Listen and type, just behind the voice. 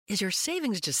Is your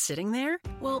savings just sitting there?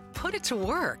 Well, put it to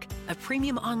work. A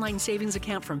premium online savings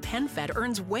account from PenFed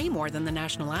earns way more than the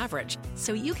national average,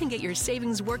 so you can get your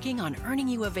savings working on earning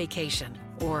you a vacation,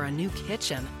 or a new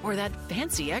kitchen, or that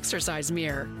fancy exercise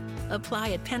mirror.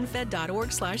 Apply at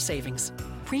penfed.org/savings.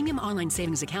 Premium online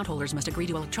savings account holders must agree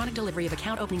to electronic delivery of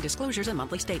account opening disclosures and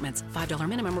monthly statements. $5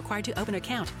 minimum required to open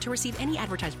account. To receive any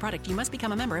advertised product, you must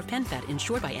become a member of PenFed,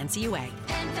 insured by NCUA.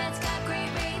 PenFed's got great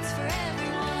rates for everyone.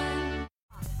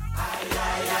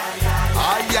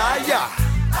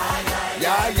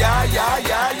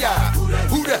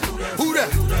 Who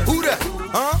that?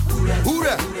 Huh? Who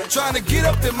that? Trying to get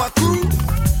up in my crew?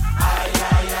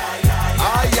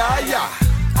 Yeah.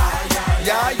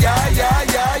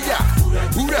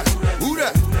 Who that?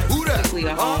 We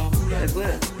are home. That's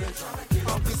good.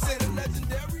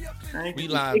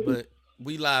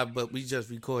 We live, but we just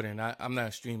recording. I'm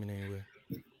not streaming anywhere.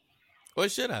 Or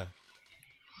should I?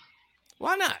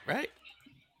 Why not, right?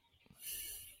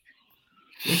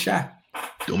 You're shy.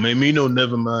 Don't make me know,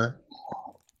 never mind.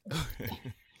 I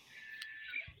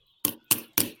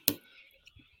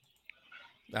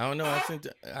don't know. I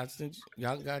sent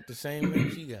y'all got the same name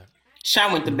she got.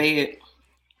 Shy went to bed.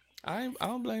 I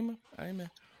don't blame her. I ain't mad.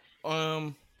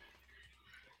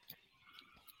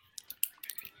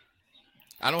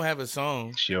 I don't have a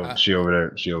song. She over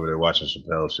there watching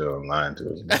Chappelle show and lying to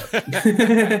us.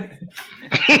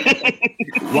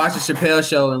 Watch the Chappelle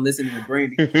show and listen to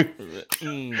Brandy.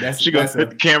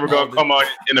 The camera gonna come on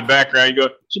in the background. You go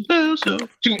Chappelle show.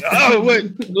 Oh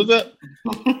wait, what's up?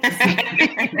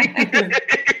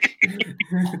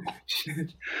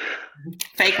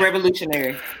 Fake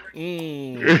revolutionary.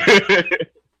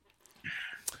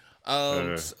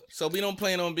 So we don't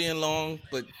plan on being long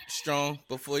but strong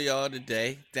before y'all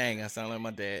today. Dang, I sound like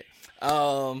my dad.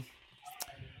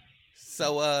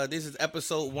 So this is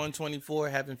episode 124.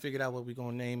 Haven't figured out what we're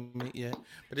gonna name it yet,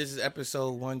 but this is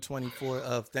episode 124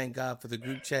 of Thank God for the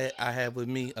Group Chat. I have with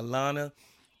me Alana,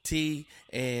 T,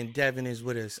 and Devin is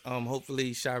with us.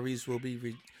 Hopefully Sharice will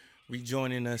be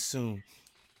rejoining us soon.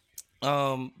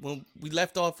 When we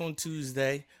left off on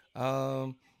Tuesday,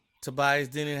 Tobias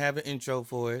didn't have an intro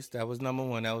for us. That was number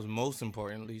one. That was most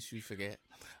important. At least you forget.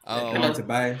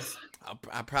 Tobias.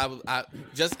 I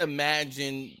just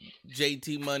imagine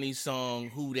JT Money's song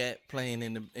 "Who That" playing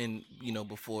in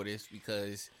before this,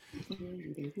 because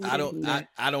I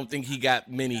don't think he got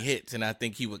many hits, and I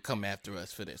think he would come after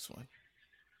us for this one.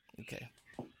 Okay,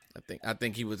 I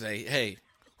think he would say, "Hey,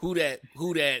 who that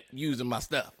using my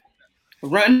stuff?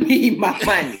 Run me my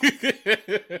money."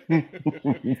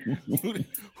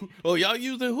 Oh, y'all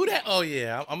using who that? Oh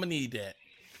yeah, I'm gonna need that.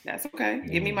 That's okay.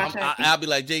 Give me my check. I'll be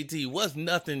like, JT, what's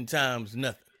nothing times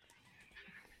nothing?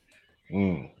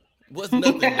 What's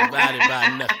nothing divided by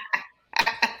nothing?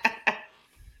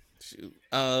 Shoot.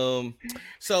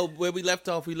 So where we left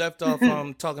off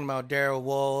talking about Daryl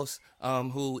Walls,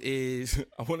 who is,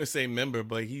 I want to say member,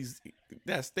 but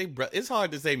it's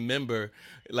hard to say member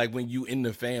like when you in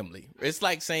the family. It's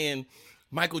like saying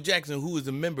Michael Jackson, who is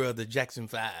a member of the Jackson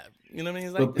 5. You know what I mean?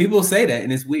 It's like but people say that,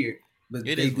 and it's weird. But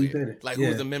it is weird. Like,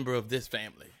 who's a member of this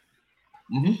family?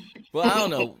 Mm-hmm. Well, I don't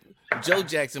know. Joe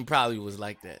Jackson probably was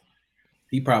like that.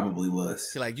 He probably was.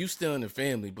 So, like, you still in the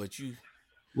family, but you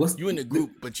in the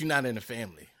group, but you're not in the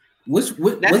family.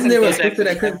 Wasn't there a sister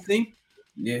that couldn't sing?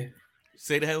 Yeah.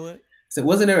 Say that what? So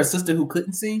wasn't there a sister who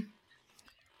couldn't sing?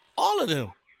 All of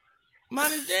them.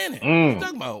 Minus Janet. What you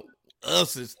talking about? A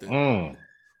sister.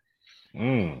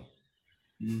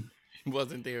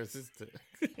 Wasn't there a sister?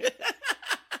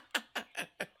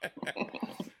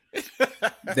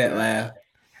 That laugh.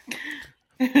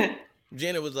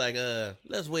 Janet was like,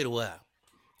 let's wait a while.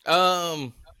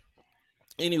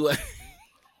 Anyway.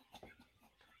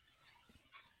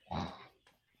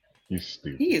 He's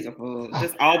stupid. He is a fool.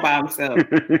 Just all by himself.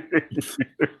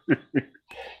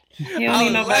 He don't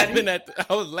need nobody.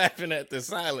 I was laughing at the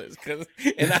silence and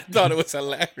I thought it was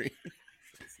hilarious.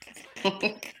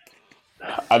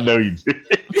 I know you did.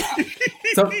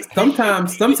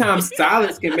 Sometimes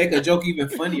silence can make a joke even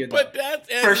funnier. Though. But that's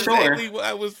exactly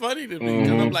why it was funny to me.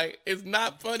 Because I'm like, it's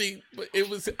not funny, but it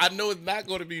was. I know it's not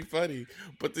going to be funny,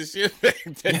 but the shit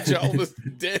that y'all was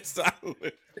dead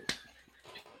silent.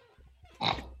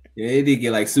 Yeah, it did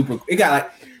get like super. It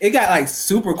got like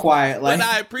super quiet. Like, but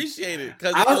I appreciate it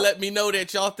because it let me know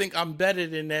that y'all think I'm better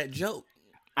than that joke.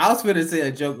 I was finna say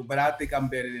a joke, but I think I'm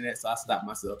better than that, so I stopped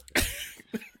myself.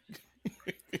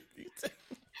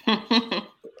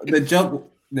 The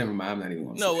joke. Never mind. I'm not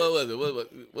even. No, what was it? What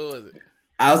was it?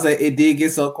 I was like, it did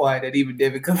get so quiet that even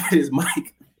David covered his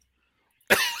mic.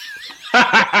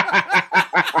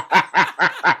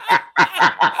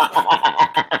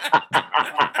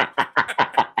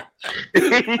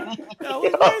 That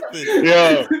was worth it.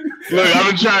 Yo, look, I've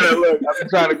been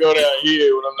trying to go down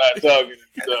here when I'm not talking.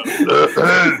 So.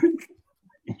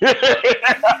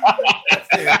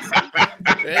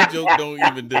 That joke don't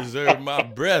even deserve my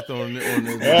breath on this.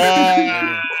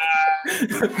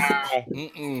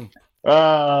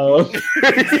 Oh.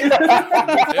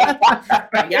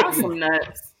 Y'all some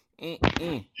nuts.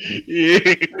 Yeah.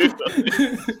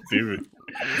 Stupid.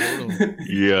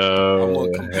 Yo. I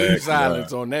want complete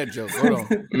silence on that joke. Hold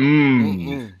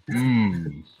on.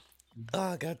 Oh,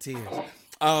 I got tears.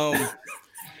 But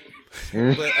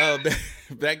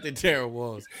back to Darren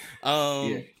Walls.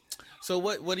 So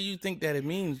what do you think that it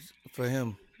means for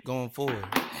him going forward?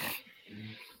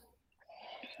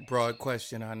 Broad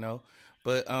question, I know,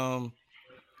 but I'll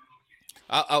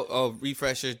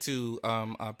refresher to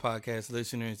our podcast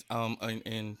listeners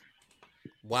and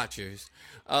watchers.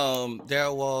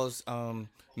 Darren Walls,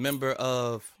 member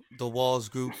of the Walls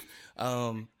Group.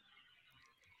 A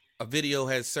video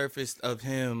has surfaced of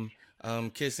him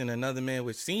kissing another man,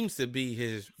 which seems to be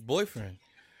his boyfriend.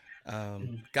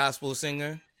 Gospel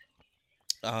singer.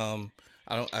 I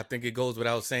think it goes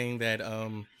without saying that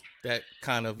that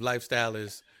kind of lifestyle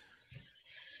is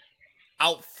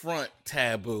out front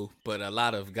taboo, but a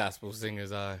lot of gospel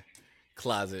singers are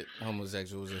closet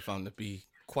homosexuals, if I'm to be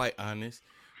quite honest.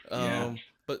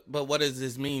 But what does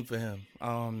this mean for him?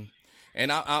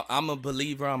 And I'm a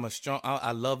believer.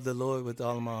 I love the Lord with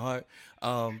all of my heart.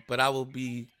 But I will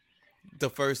be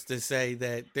the first to say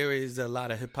that there is a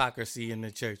lot of hypocrisy in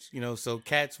the church. So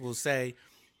cats will say,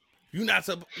 "You're not,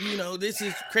 this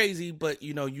is crazy," but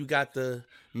you got the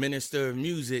minister of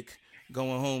music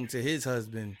going home to his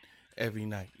husband every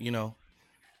night,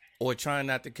 or trying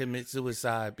not to commit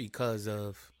suicide because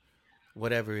of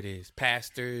whatever it is,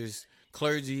 pastors,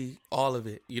 clergy, all of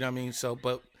it. You know what I mean? So,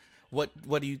 but what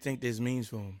do you think this means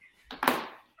for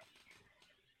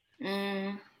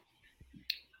him?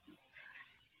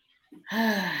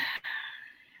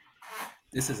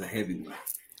 This is a heavy one.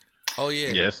 Oh yeah,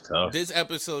 it's tough. This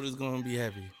episode is going to be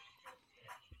heavy.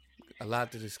 A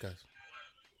lot to discuss.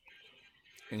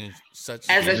 And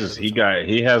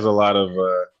he has a lot of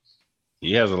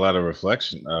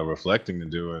reflecting to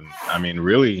do, and I mean,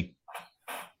 really,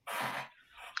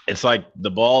 it's like the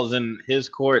ball's in his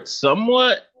court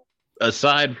somewhat,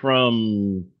 aside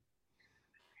from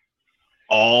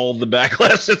all the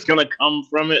backlash that's going to come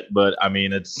from it. But I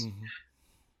mean, it's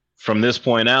from this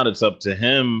point out, it's up to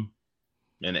him,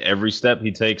 and every step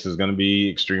he takes is going to be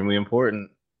extremely important.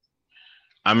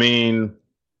 I mean,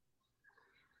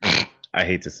 I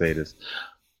hate to say this.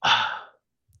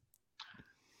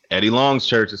 Eddie Long's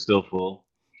church is still full.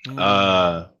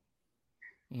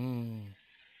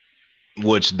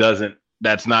 Which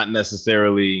that's not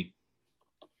necessarily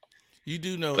you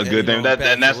do know a good thing.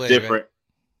 That's away, different. Right?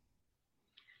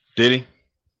 Did he?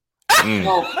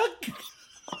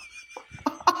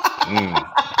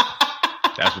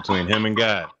 That's between him and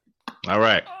God. All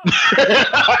right.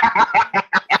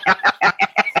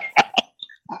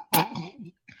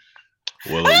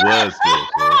 Well, it was still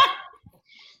full.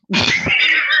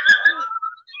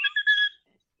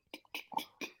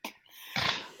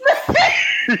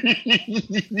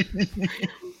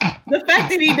 The fact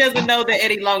that he doesn't know that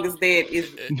Eddie Long is dead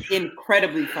is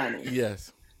incredibly funny.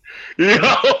 Yes. And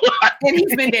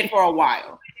he's been dead for a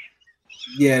while.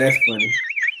 Yeah, that's funny.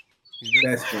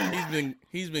 That's funny.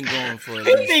 He's been going for it.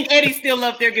 You think Eddie's still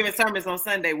up there giving sermons on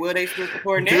Sunday? Will they still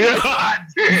support Eddie?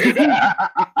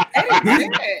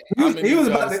 He was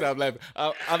about to stop laughing.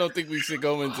 I don't think we should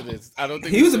go into this. I don't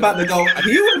think he was about to go.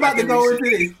 He was about to go into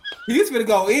this. He was going to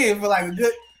go in for like a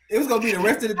good. It was going to be the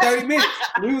rest of the 30 minutes.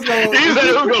 He said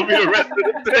it was going to be the rest of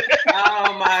the day.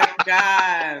 Oh my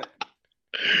God.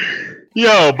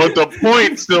 Yo, but the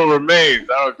point still remains.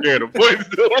 I don't care. The point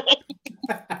still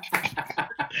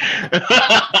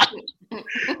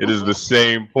It is the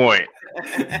same point.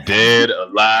 Dead,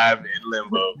 alive, in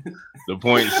limbo. The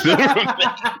point still remains.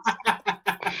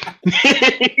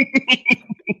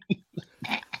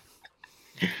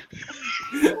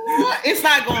 It's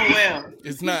not going well.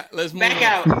 It's not. Let's move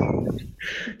back on. out.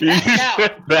 Back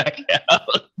out. Back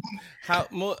out. How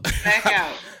more? Back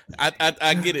out.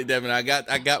 I get it, Devin. I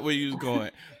got where you was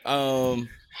going.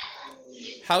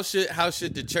 How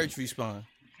should the church respond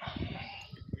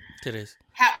to this?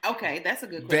 Okay, that's a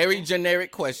good question. Very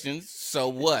generic questions. So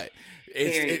what?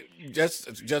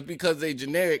 Just because they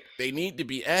generic, they need to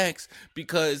be asked,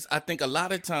 because I think a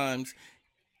lot of times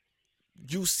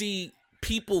you see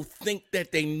people think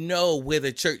that they know where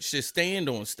the church should stand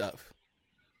on stuff.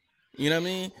 You know what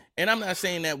I mean? And I'm not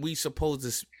saying that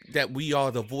that we are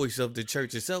the voice of the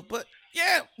church itself, but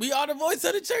Yeah, we are the voice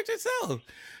of the church itself.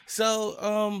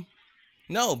 So,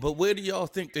 no, but where do y'all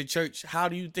think the church? How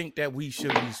do you think that we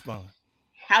should respond?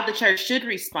 How the church should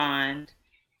respond.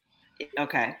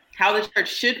 Okay. How the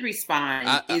church should respond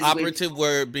is Operative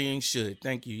word being should.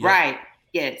 Thank you. Yep. Right.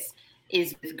 Yes.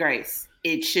 Is with grace.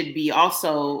 It should be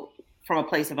also from a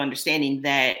place of understanding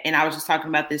that, and I was just talking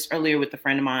about this earlier with a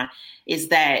friend of mine, is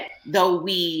that though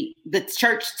the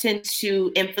church tends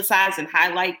to emphasize and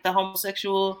highlight the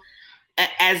homosexual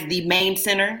as the main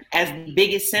center, as the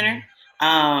biggest center,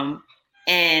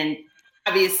 and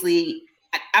obviously,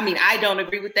 I mean, I don't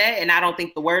agree with that, and I don't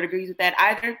think the word agrees with that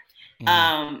either.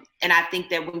 And I think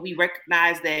that when we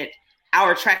recognize that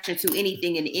our attraction to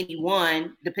anything and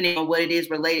anyone, depending on what it is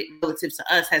relative to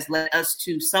us, has led us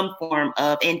to some form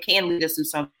of, and can lead us to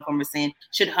some form of sin,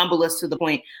 should humble us to the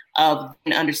point of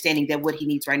understanding that what he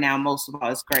needs right now, most of all,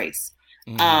 is grace.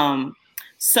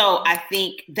 So I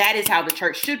think that is how the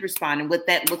church should respond. And what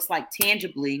that looks like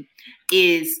tangibly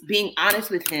is being honest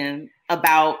with him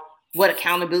about what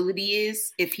accountability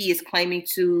is. If he is claiming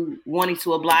to wanting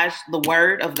to oblige the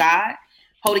word of God,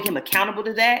 holding him accountable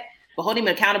to that, but holding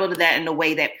him accountable to that in a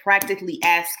way that practically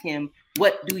asks him,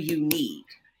 what do you need?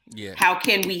 Yeah. How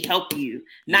can we help you?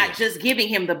 Not just giving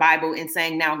him the Bible and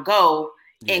saying, now go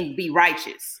and be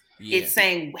righteous. It's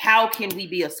saying, how can we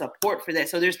be a support for that?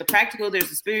 So there's the practical, there's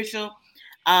the spiritual.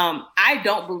 I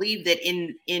don't believe that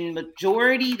in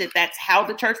majority that's how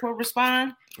the church will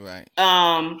respond. Right.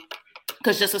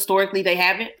 Because just historically they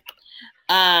haven't.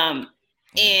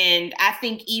 And I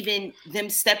think even them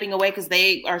stepping away, because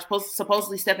they are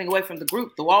supposedly stepping away from the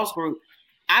group, the Walls group,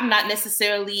 I'm not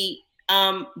necessarily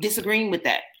disagreeing with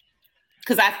that.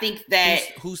 Because I think that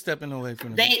who's stepping away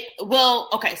from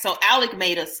okay, so Alec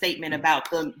made a statement about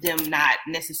them not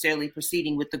necessarily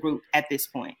proceeding with the group at this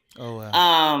point. Oh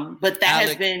wow. But that Alec,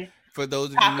 has been, for those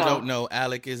of you who don't know,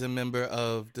 Alec is a member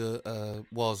of the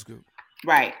Walls group.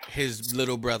 Right. His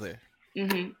little brother.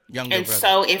 Mm-hmm. Younger and brother.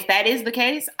 So if that is the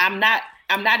case, I'm not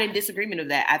in disagreement of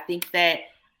that. I think that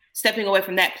stepping away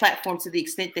from that platform to the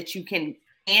extent that you can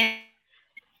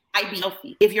might be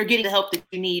healthy if you're getting the help that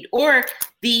you need, or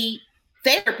the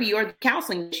therapy or the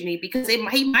counseling that you need, because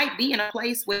he might be in a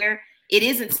place where it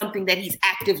isn't something that he's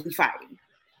actively fighting.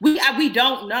 We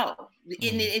don't know.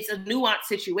 It's a nuanced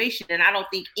situation, and I don't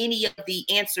think any of the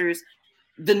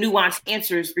nuanced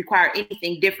answers require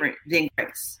anything different than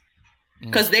grace.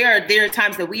 Because there are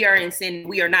times that we are in sin,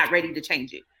 we are not ready to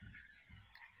change it.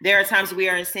 There are times we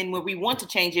are in sin where we want to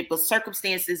change it, but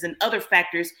circumstances and other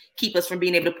factors keep us from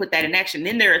being able to put that in action.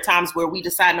 Then there are times where we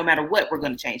decide no matter what, we're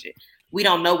going to change it. We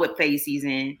don't know what phase he's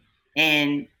in,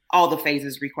 and all the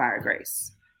phases require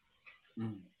grace.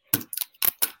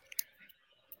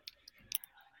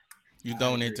 You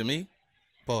throwing it to me?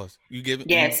 Pause. You giving?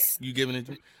 Yes. You giving it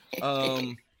to me?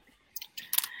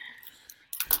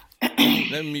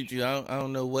 Let me mute you. I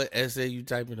don't know what essay you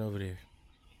typing over there.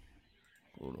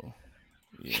 Hold on.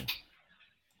 Yeah.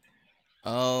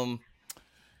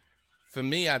 For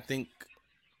me, I think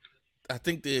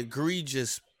the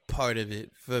egregious part of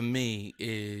it for me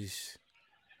is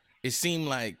it seemed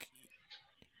like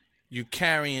you're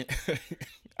carrying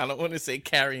I don't want to say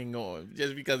carrying on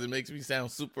just because it makes me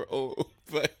sound super old,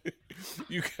 but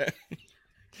you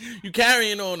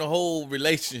carrying on the whole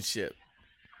relationship.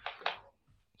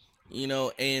 You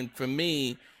know, and for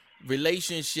me,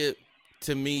 relationship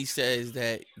to me says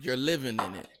that you're living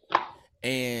in it.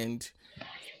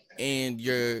 And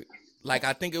you're like,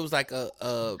 I think it was like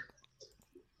a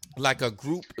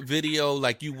group video,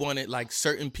 like you wanted like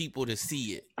certain people to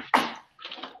see it.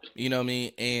 You know what I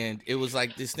mean? And it was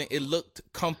like this thing, it looked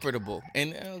comfortable.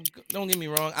 And don't get me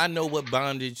wrong, I know what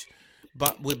bondage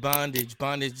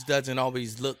doesn't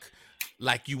always look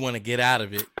like you want to get out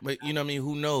of it. But you know what I mean?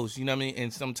 Who knows? You know what I mean?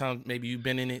 And sometimes maybe you've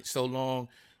been in it so long,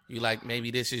 you're like, maybe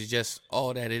this is just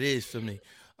all that it is for me.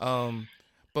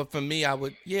 But for me, I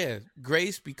would,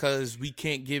 grace, because we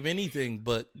can't give anything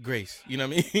but grace. You know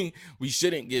what I mean? We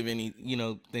shouldn't give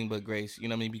thing but grace. You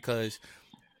know what I mean? Because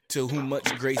to whom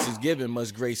much grace is given,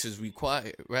 much grace is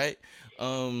required, right?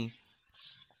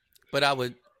 But I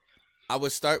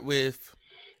would start with,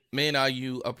 man, are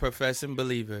you a professing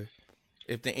believer?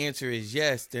 If the answer is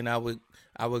yes, then I would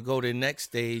go to the next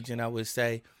stage and I would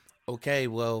say, okay,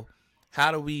 well,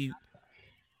 how do we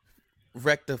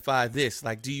rectify this?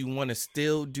 Like, do you want to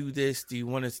still do this? Do you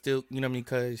want to still, you know what I mean?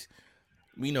 Because,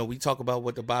 we talk about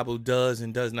what the Bible does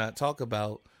and does not talk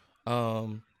about.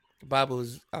 The Bible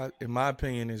is, in my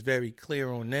opinion, is very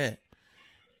clear on that.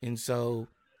 And so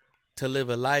to live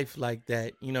a life like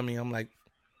that, you know what I mean? I'm like,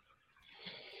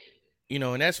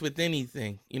 and that's with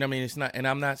anything, you know what I mean? It's not, and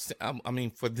I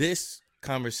mean, for this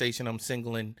conversation, I'm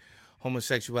singling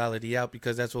homosexuality out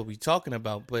because that's what we're talking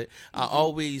about. But I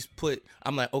always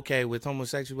I'm like, okay, with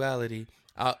homosexuality,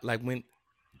 I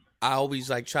always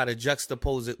like try to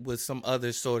juxtapose it with some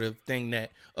other sort of thing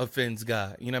that offends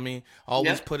God. You know what I mean? I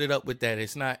always put it up with that.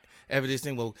 It's not ever this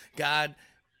thing, well, God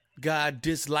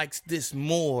dislikes this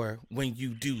more when you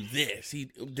do this. You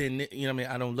know what I mean?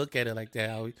 I don't look at it like that.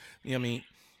 You know what I mean?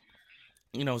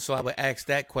 You know, so I would ask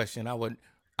that question. I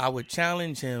would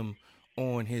challenge him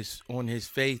on his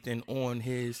faith and on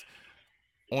his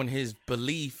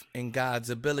belief in God's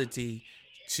ability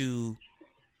to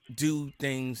do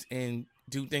things in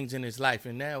his life.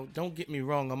 And now, don't get me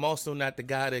wrong, I'm also not the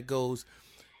guy that goes,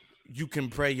 you can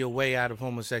pray your way out of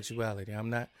homosexuality.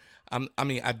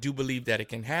 I do believe that it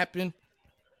can happen.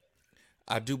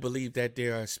 I do believe that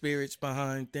there are spirits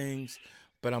behind things,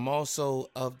 but I'm also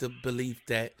of the belief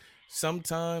that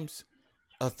sometimes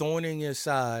a thorn in your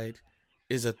side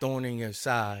is a thorn in your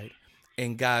side,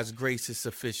 and God's grace is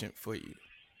sufficient for you,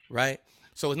 right?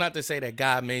 So it's not to say that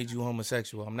God made you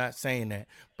homosexual. I'm not saying that,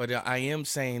 but I am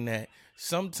saying that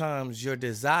sometimes your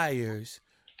desires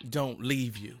don't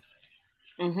leave you.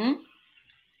 Mm-hmm.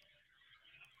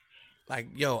 Like,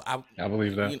 yo, I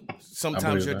believe that.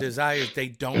 Sometimes your desires, they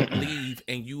don't leave,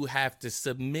 and you have to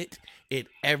submit it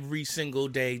every single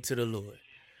day to the Lord.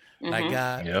 Like,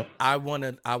 God, I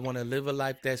wanna live a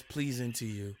life that's pleasing to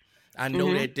you. I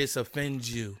know that this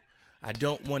offends you. I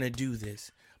don't want to do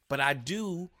this, but I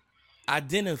do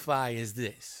identify as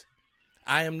this.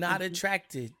 I am not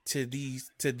attracted to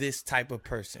this type of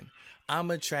person. I'm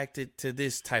attracted to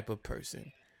this type of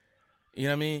person. You know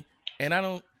what I mean? And I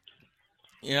don't.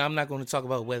 You know, I'm not going to talk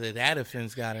about whether that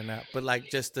offends God or not, but like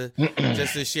just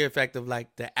the sheer fact of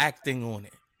like the acting on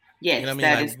it. Yes, you know what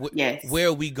I mean? Like, yes. Where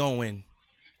are we going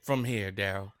from here,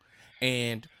 Daryl?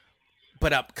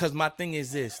 But because my thing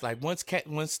is this, like once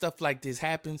stuff like this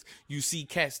happens, you see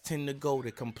cats tend to go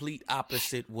the complete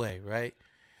opposite way, right?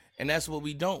 And that's what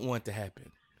we don't want to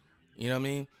happen. You know what I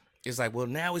mean? It's like, well,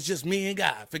 now it's just me and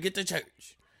God. Forget the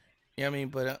church. You know what I mean?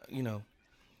 But you know,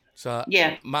 so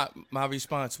my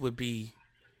response would be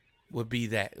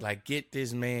that, like, get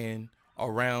this man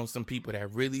around some people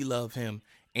that really love him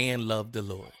and love the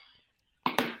Lord.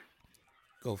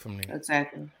 Go from there.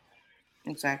 Exactly.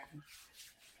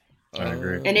 I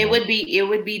agree. And it would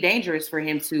be dangerous for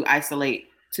him to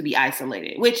be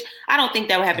isolated, which I don't think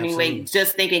that would happen anyway,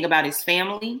 just thinking about his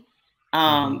family.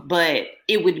 But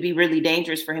it would be really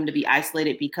dangerous for him to be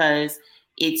isolated because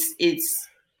it's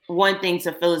one thing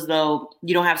to feel as though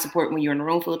you don't have support when you're in a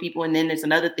room full of people. And then there's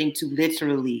another thing to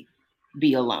literally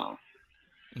be alone.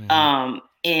 And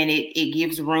it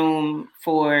gives room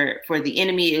for the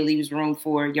enemy. It leaves room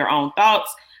for your own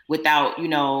thoughts without,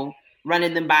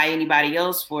 running them by anybody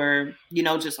else for,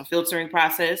 just a filtering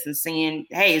process and seeing,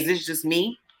 hey, is this just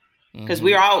me? Because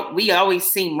we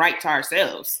always seem right to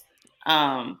ourselves.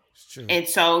 And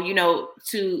so,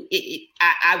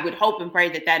 I would hope and pray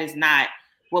that is not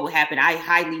what would happen. I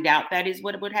highly doubt that is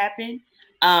what would happen.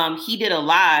 He did a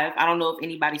live. I don't know if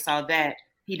anybody saw that.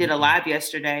 He did a live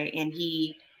yesterday, and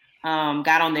he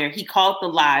got on there. He called the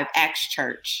live Acts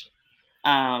Church.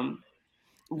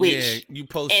 Which you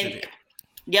posted it.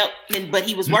 Yep. But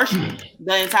he was worshiping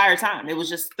the entire time. It was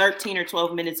just 13 or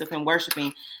 12 minutes of him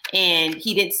worshiping, and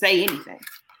he didn't say anything.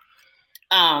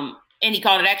 And he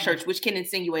called it Acts Church, which can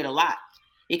insinuate a lot.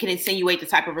 It can insinuate the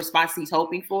type of response he's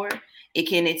hoping for. It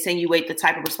can insinuate the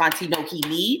type of response he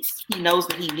knows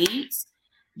that he needs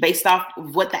based off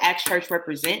of what the Acts Church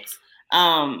represents.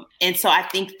 And so I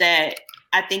think that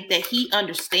he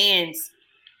understands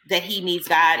that he needs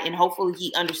God, and hopefully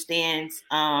he understands,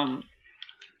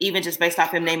 even just based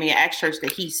off him naming an Acts Church,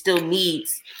 that he still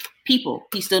needs people.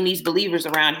 He still needs believers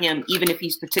around him, even if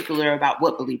he's particular about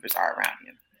what believers are around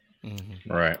him.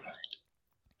 Right.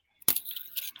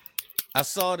 I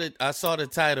saw the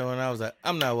title and I was like,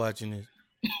 I'm not watching this.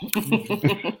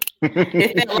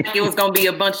 It felt like it was gonna be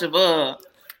a bunch of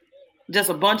just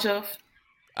a bunch of.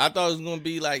 I thought it was gonna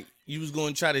be like you was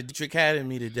gonna try to trick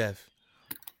Academy to death.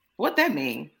 What that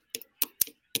mean?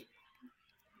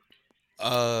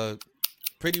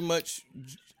 Pretty much.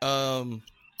 No,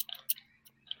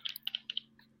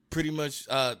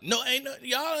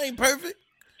 y'all ain't perfect.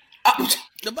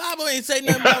 The Bible ain't say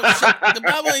nothing about. The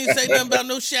Bible ain't say nothing about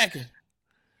no shacking.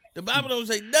 The Bible don't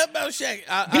say nothing about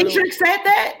shacking. Dietrich said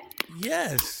that.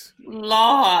 Yes,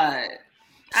 Lord.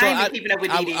 So I ain't been keeping up with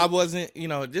Dietrich. I wasn't.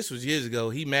 This was years ago.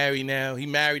 He married now. He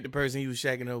married the person he was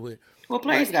shacking up with. Well,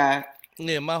 praise God.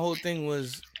 Yeah, my whole thing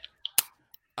was,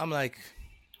 I'm like,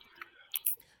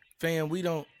 fam, we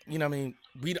don't.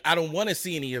 I don't want to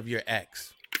see any of your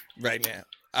acts right now.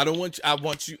 I don't want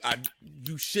you.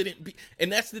 You shouldn't be. And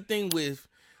that's the thing with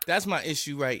that's my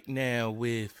issue right now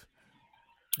with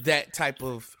that type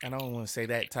of, and I don't want to say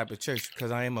that type of church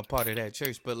because I am a part of that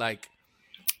church, but like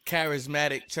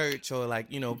charismatic church or like,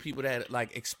 people that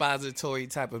like expository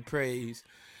type of praise.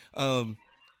 It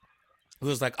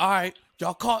was like, all right,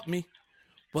 y'all caught me.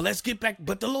 Well, let's get back.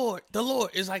 But the Lord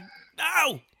is like,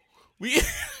 no, we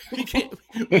can't.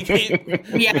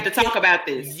 We have to talk about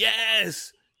this.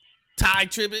 Yes. Ty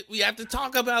Tribbett, we have to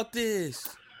talk about this.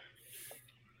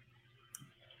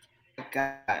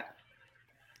 God.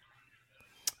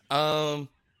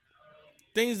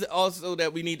 Things that also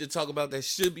that we need to talk about that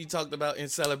should be talked about and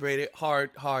celebrated.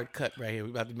 Hard cut right here.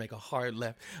 We're about to make a hard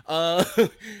left.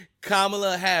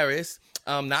 Kamala Harris.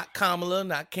 Not Kamala,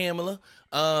 not Kamala.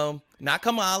 Not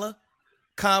Kamala.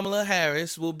 Kamala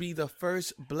Harris will be the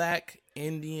first black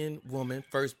Indian woman,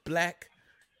 first black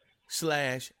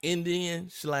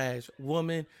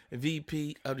 /Indian/woman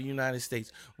VP of the United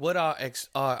States. What are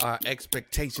our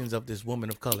expectations of this woman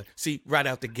of color? See, right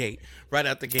out the gate,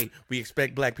 we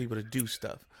expect black people to do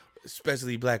stuff,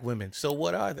 especially black women. So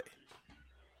what are they?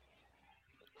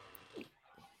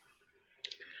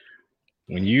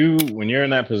 When you're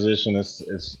in that position, it's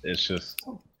just,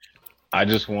 I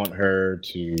just want her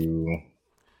to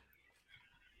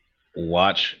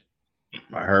watch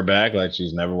her back like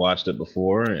she's never watched it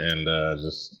before, and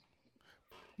just.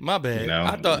 My bad.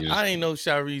 I didn't know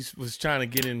Sharice was trying to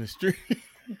get in the street.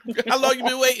 How long you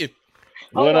been waiting?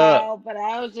 What up? But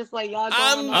I was just like, y'all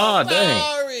I'm going on.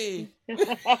 sorry.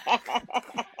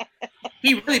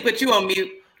 He really put you on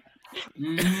mute.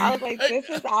 I was like, this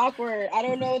is awkward. I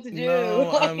don't know what to do. No,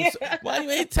 why you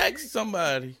ain't text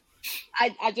somebody?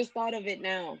 I just thought of it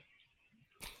now.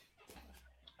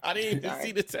 I didn't even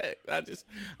see the text.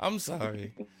 I'm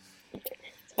sorry.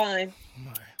 It's fine.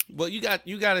 Well, you got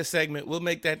a segment. We'll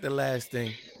make that the last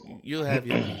thing. You'll have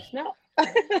your piece. No, no,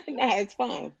 it's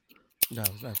fine. No,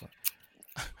 it's not fine.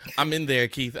 I'm in there,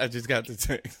 Keith. I just got the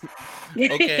text.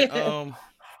 Okay.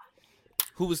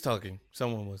 Who was talking?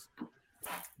 Someone was.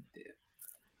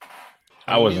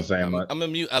 I wasn't saying much. I'm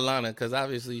gonna mute Alana because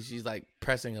obviously she's like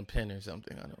pressing a pen or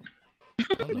something. I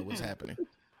don't know what's happening.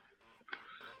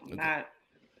 Okay. Not.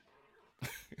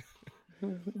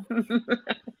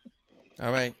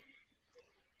 All right.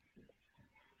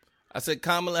 I said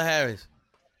Kamala Harris.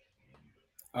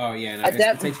 Oh yeah, no,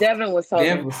 Devin was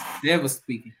talking. Dev was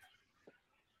speaking.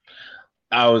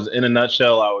 I was, in a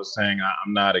nutshell, I was saying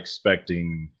I'm not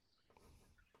expecting.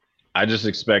 I just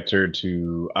expect her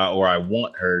to, or I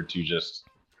want her to just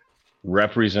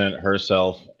represent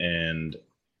herself and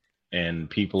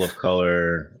people of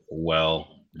color well.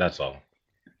 That's all.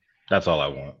 That's all I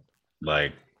want.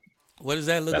 Like, what does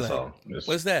that look that's like? all.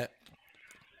 What's that?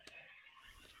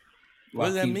 What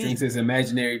does that mean? Drinks his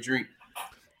imaginary drink.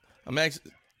 I'm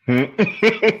actually.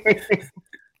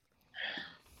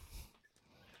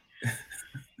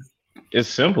 It's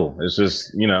simple. It's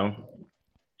just,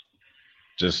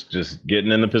 just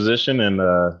getting in the position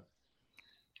and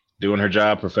doing her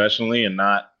job professionally and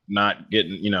not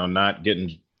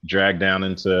getting dragged down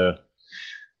into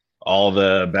all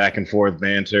the back and forth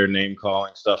banter, name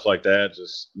calling, stuff like that.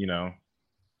 Just,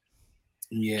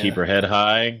 keep her head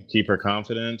high, keep her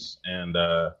confidence, and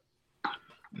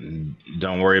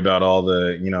don't worry about all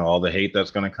the hate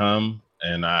that's going to come.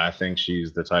 And I think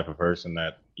she's the type of person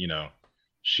that,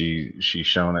 she's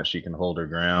shown that she can hold her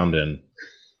ground and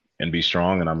be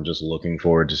strong. And I'm just looking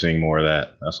forward to seeing more of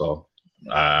that. That's all.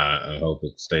 I hope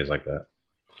it stays like that.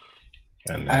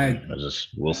 And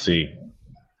we'll see.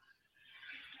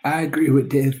 I agree with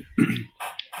Dev.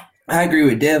 I agree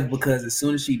with Dev because as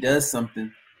soon as she does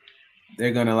something,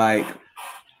 they're gonna like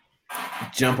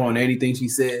jump on anything she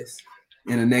says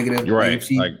in a negative. Right.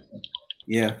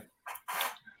 Yeah.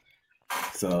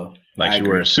 So like she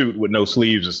wear a suit with no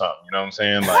sleeves or something. You know what I'm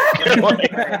saying? Like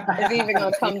It's even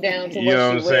gonna come down to you know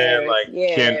what I'm saying? Like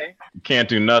yeah. can't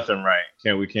do nothing right.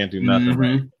 We can't do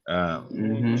nothing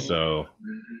Mm-hmm. right. So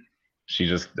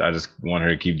I just want her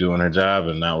to keep doing her job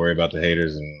and not worry about the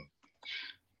haters. And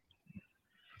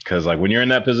because like when you're in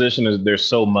that position, there's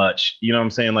so much, you know what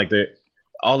I'm saying? Like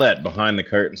all that behind the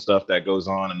curtain stuff that goes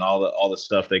on and all the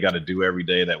stuff they got to do every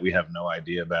day that we have no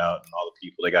idea about, and all the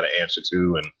people they got to answer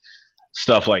to and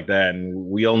stuff like that. And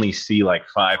we only see like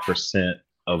 5%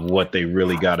 of what they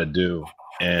really got to do.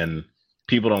 And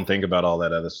people don't think about all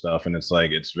that other stuff. And it's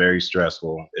like, it's very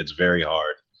stressful. It's very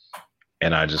hard.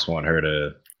 And I just want her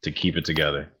to keep it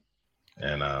together.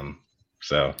 And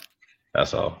so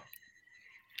that's all.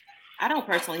 I don't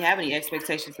personally have any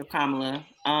expectations of Kamala.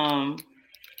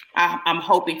 I'm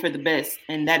hoping for the best,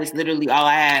 and that is literally all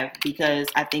I have, because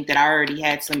I think that I already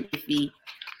had some iffy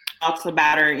thoughts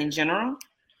about her in general.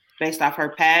 based off her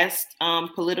past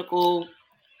political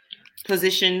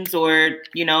positions or,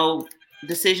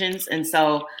 decisions. And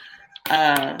so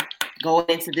going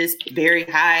into this very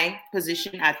high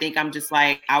position, I think I'm just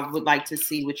like, I would like to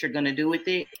see what you're going to do with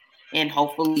it. And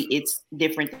hopefully it's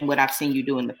different than what I've seen you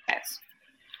do in the past.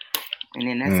 And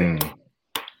then that's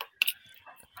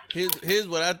it. Here's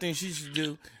what I think she should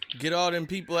do. Get all them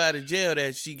people out of jail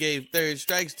that she gave third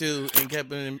strikes to and kept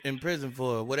them in prison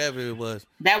for, whatever it was.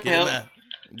 That would help.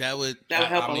 That would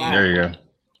help a lot. There you go.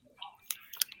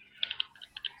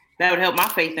 That would help my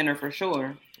faith in her for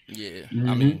sure. Yeah. Mm-hmm.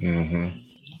 I mean.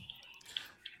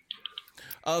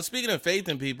 Speaking of faith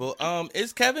in people,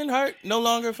 is Kevin Hart no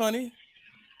longer funny?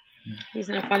 He's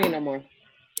not funny no more.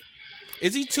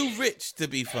 Is he too rich to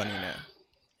be funny now?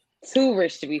 Too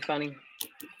rich to be funny.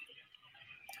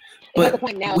 But at the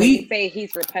point now that you say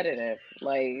he's repetitive.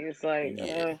 Like, it's like,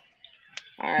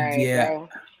 all right, bro.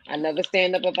 Another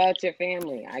stand up about your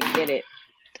family. I get it.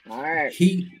 All right.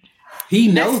 He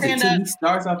knows it too. He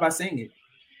starts off by saying it.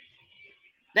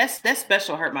 That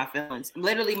special hurt my feelings.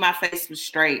 Literally, my face was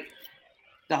straight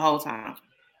the whole time.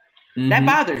 Mm-hmm. That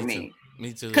bothered me.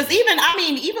 Me too. Because even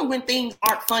when things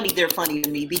aren't funny, they're funny to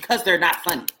me because they're not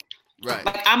funny. Right.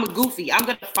 Like, I'm a goofy. I'm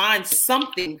gonna find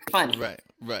something funny.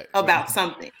 Right. About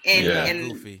something.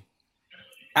 And goofy.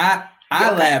 I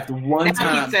laughed one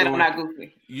time. You said I'm not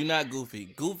goofy. You're not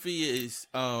goofy. Goofy is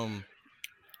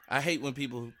I hate when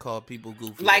people call people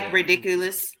goofy. Like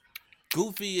ridiculous.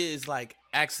 Goofy is like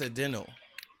accidental.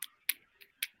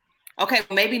 Okay,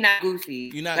 maybe not goofy.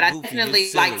 You're not but goofy, I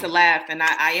definitely like to laugh, and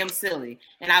I am silly,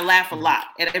 and I laugh a lot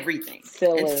at everything.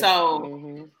 Silly.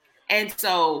 And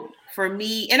so for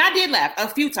me, and I did laugh a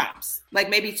few times, like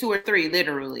maybe 2 or 3,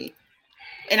 literally.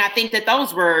 And I think that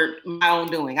those were my own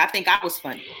doing. I think I was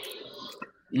funny.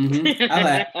 Mm-hmm.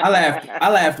 I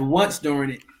laughed once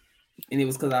during it, and it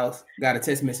was because I got a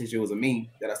text message. It was a meme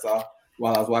that I saw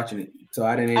while I was watching it, so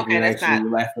I didn't even actually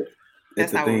laugh at it.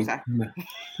 That's not thing. What we're talking.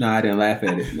 No, I didn't laugh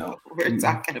at it. No, we're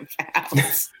talking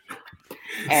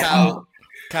about.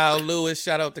 Kyle Lewis,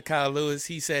 shout out to Kyle Lewis.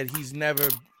 He said he's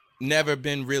never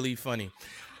been really funny.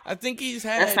 I think he's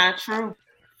had. That's not true.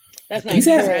 That's not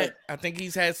true. I think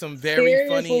he's had some very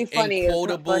funny and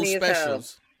quotable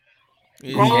specials.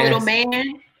 Grown Little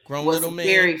Man was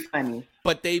very funny.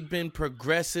 But they've been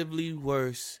progressively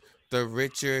worse the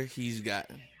richer he's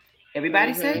gotten.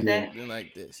 Everybody said that.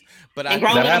 Like this. But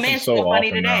Grown Little Man still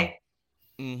funny today.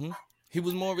 Mm-hmm. He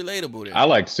was more relatable then. I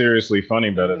like Seriously Funny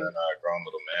better than Grown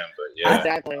Little Man, but yeah.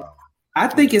 Exactly. I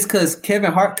think it's because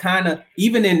Kevin Hart kind of,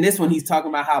 even in this one, he's talking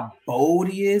about how bold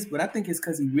he is, but I think it's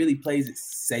because he really plays it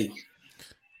safe,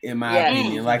 in my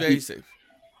opinion. Like very safe.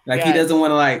 Like he doesn't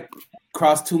want to like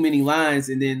cross too many lines,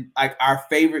 and then like our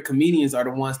favorite comedians are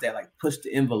the ones that like push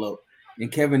the envelope,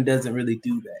 and Kevin doesn't really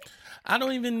do that. I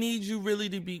don't even need you really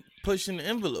to be pushing the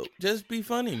envelope. Just be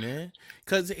funny, man.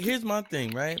 Because here's my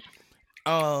thing, right?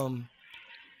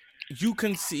 You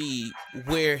can see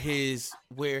where his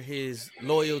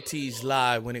loyalties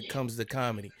lie when it comes to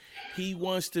comedy. He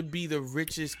wants to be the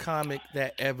richest comic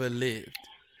that ever lived.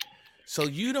 So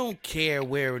you don't care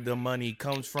where the money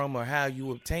comes from or how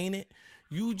you obtain it.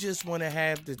 You just want to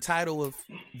have the title of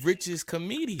richest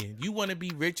comedian. You want to be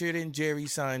richer than Jerry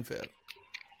Seinfeld.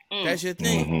 That's your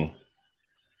thing. Mm-hmm.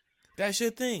 That's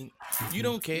your thing. You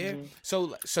don't care.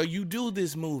 So you do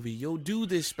this movie. You'll do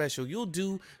this special. You'll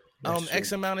do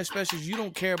X amount of specials. You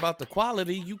don't care about the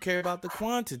quality. You care about the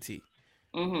quantity.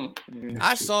 Mm-hmm.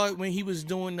 I saw it when he was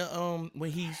doing the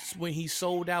when he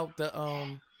sold out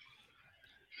the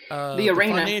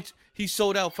arena. He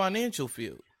sold out Financial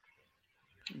Field.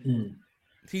 Mm.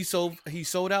 He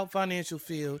sold out Financial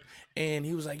Field, and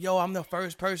he was like, "Yo, I'm the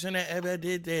first person that ever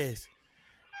did this."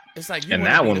 It's like, and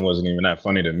that one wasn't even that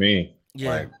funny to me.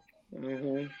 Yeah.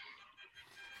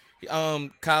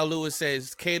 Like, Kyle Lewis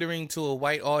says catering to a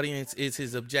white audience is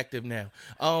his objective now.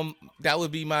 That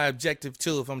would be my objective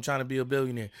too if I'm trying to be a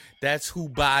billionaire. That's who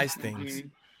buys things.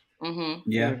 Mm-hmm.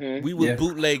 Yeah. Mm-hmm. We would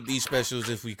bootleg these specials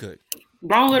if we could.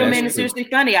 Grown Little Man is Seriously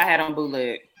Funny. I had on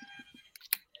bootleg.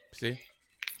 See,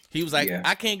 he was like,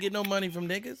 I can't get no money from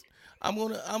niggas. I'm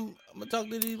gonna talk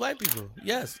to these white people.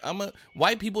 Yes,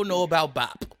 white people know about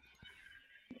bop.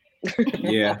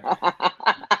 Yeah.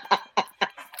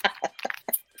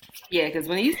 Yeah, because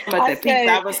when you talk about that piece,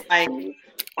 I was like,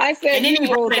 I said, and then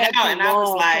he wrote it out, and I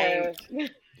was like,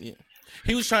 yeah.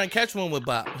 He was trying to catch one with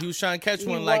Bob. He was trying to catch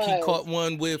one like he caught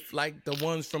one with like the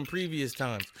ones from previous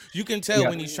times. You can tell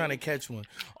when he's trying to catch one.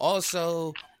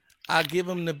 Also, I give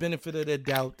him the benefit of the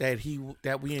doubt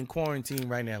that we in quarantine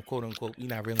right now, quote unquote. We're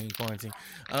not really in quarantine.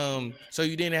 So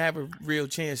you didn't have a real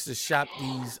chance to shop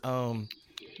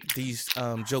these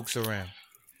jokes around.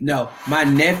 No, my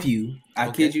nephew. I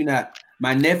kid you not.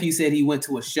 My nephew said he went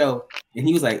to a show and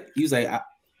he was like,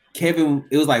 Kevin.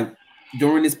 It was like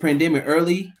during this pandemic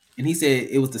early, and he said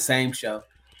it was the same show.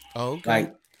 Oh, okay.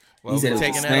 Like well, he said, we're it was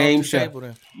taking the that same off the show. table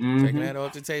then. Mhm. Taking that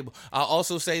off the table. I'll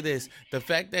also say this: the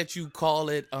fact that you call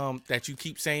it, that you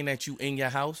keep saying that you in your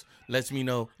house, lets me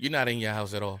know you're not in your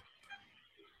house at all.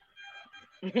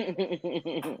 You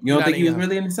don't think he was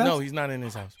really in his house? No, he's not in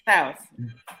his house.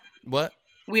 What?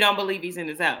 We don't believe he's in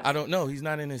his house. I don't know. He's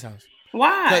not in his house.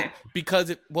 Why?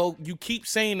 Because you keep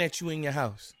saying that you in your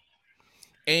house,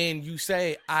 and you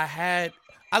say I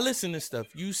listen to stuff.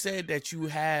 You said that you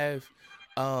have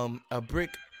a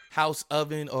brick house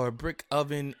oven or a brick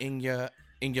oven in your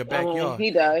backyard.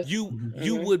 He does.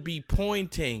 You would be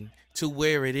pointing to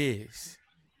where it is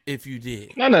if you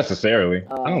did. Not necessarily.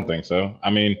 I don't think so. I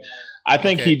mean, I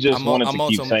think he just wanted to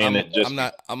keep saying it. Just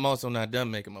I'm also not done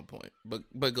making my point. But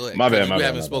go ahead. My bad. You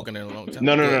haven't spoken in a long time.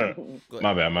 No.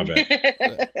 My bad. My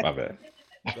bad.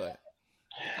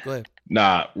 Go ahead.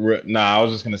 Nah. I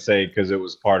was just gonna say because it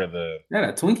was part of the. That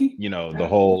a Twinkie? You know, the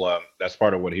whole. That's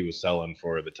part of what he was selling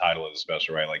for the title of the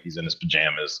special, right? Like he's in his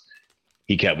pajamas.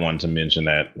 He kept wanting to mention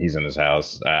that he's in his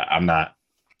house. I'm not.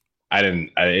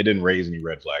 It didn't raise any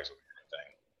red flags or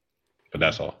anything. But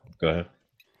that's all. Go ahead.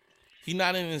 He's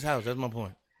not in his house. That's my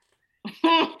point.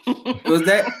 Was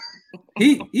that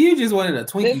he just wanted a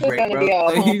Twinkie break,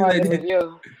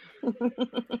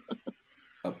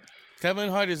 bro? Kevin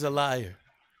Hart is a liar.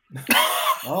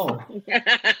 Oh,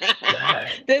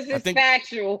 this is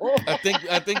factual. I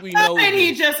think we know. Did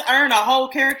he just earn a whole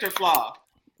character flaw?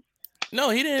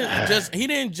 No, he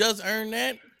didn't just earn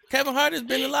that. Kevin Hart has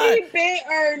been a liar. He been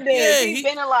earned it. Yeah, He's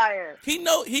been a liar.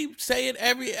 He say it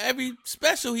every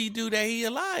special he do that he a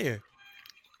liar.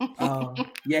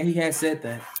 Yeah, he has said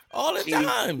that all the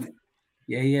time.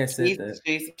 Yeah, he has said that.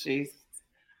 Jeez.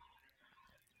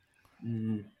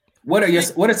 What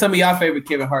are some of y'all favorite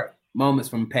Kevin Hart moments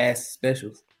from past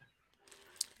specials?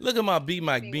 Look at my B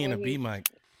mic being a B mic.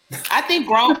 I think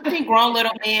Grown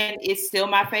Little Man is still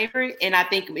my favorite, and I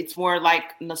think it's more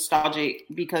like nostalgic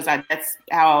because that's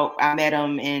how I met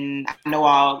him, and I know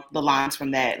all the lines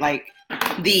from that. Like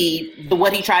the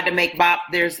what he tried to make Bop.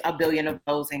 There's a billion of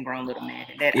those in Grown Little Man.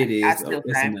 That it is. I still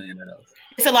it's a million of those.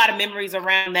 It's a lot of memories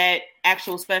around that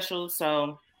actual special.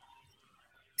 So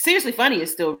Seriously Funny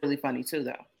is still really funny too,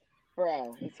 though.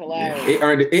 Bro, it's hilarious. It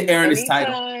earned its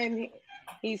title. Anytime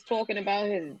he's talking about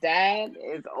his dad,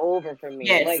 it's over for me.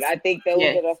 Yes. Like I think those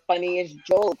are the funniest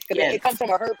jokes. It comes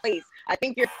from a hurt place. I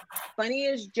think your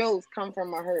funniest jokes come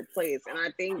from a hurt place. And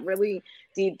I think really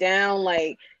deep down,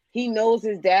 like he knows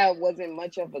his dad wasn't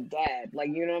much of a dad. Like,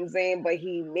 you know what I'm saying? But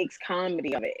he makes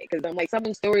comedy of it. Because I'm like, some of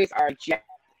the stories are jacked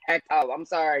up. I'm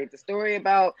sorry. The story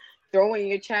about throwing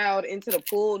your child into the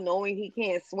pool knowing he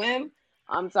can't swim.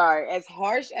 I'm sorry. As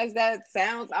harsh as that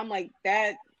sounds, I'm like,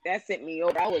 that sent me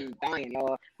over. I was dying,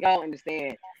 y'all. Y'all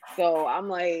understand. So I'm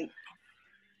like,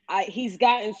 he's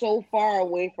gotten so far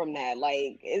away from that.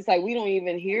 Like, it's like we don't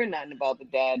even hear nothing about the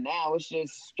dad now. It's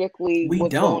just strictly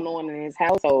what's going on in his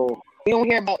household. We don't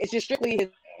hear about, it's just strictly his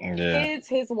kids,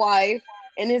 his wife,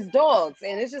 and his dogs.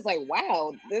 And it's just like,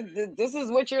 wow, this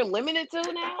is what you're limited to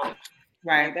now?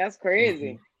 Right. Like, that's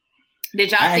crazy.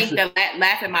 Did y'all think that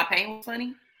Laugh at My Pain was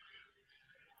funny?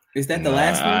 Is that the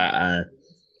last one?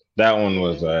 That one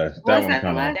was that one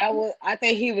kind of. I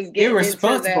think he was getting into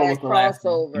that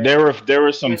crossover. There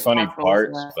were some funny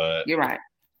parts, but you're right.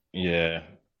 Yeah.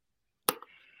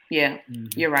 Yeah,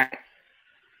 you're right.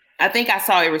 I think I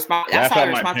saw a response. I saw a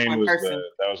response from a person.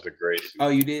 That was the greatest. Oh,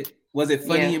 you did? Was it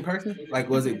funny in person? Like,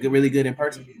 was it really good in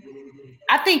person?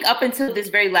 I think up until this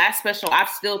very last special, I've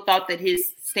still thought that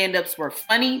his stand-ups were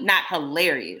funny, not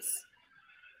hilarious.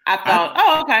 I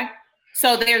thought, okay.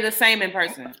 So they're the same in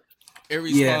person.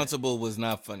 Irresponsible was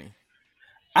not funny.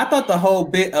 I thought the whole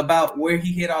bit about where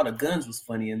he hid all the guns was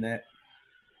funny in that.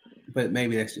 But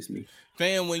maybe that's just me.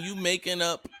 Fam, when you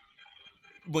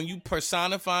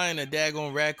personifying a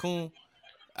daggone raccoon,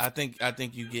 I think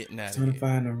you getting that.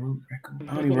 Personifying a raccoon.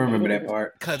 I don't even remember that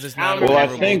part. Because it's not a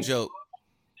memorable joke.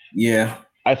 Yeah.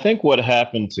 I think what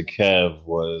happened to Kev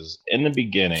was in the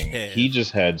beginning, he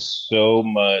just had so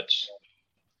much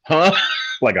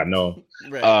like I know.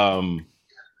 Right.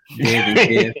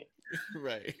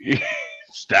 Right.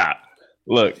 Stop.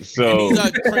 Look, so and these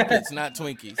are crickets, not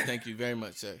Twinkies. Thank you very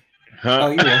much, sir. Oh,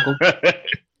 you're welcome.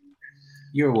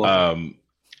 You're welcome.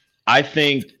 I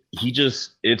think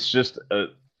it's just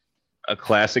a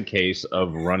classic case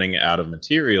of running out of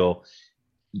material.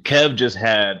 Kev just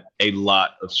had a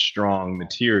lot of strong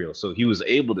material, so he was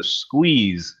able to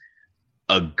squeeze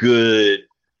a good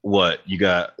you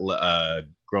got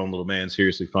grown little man,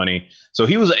 seriously funny. So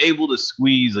he was able to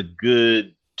squeeze a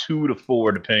good 2 to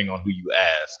 4, depending on who you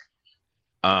ask.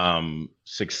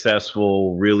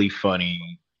 Successful, really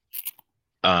funny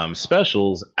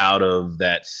specials out of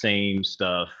that same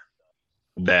stuff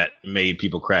that made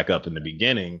people crack up in the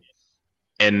beginning.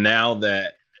 And now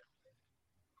that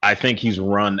I think he's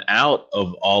run out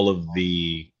of all of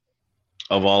the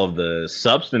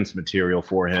substance material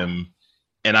for him,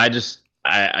 and I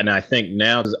think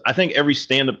now, I think every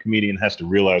stand-up comedian has to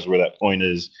realize where that point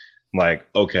is. Like,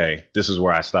 okay, this is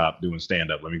where I stopped doing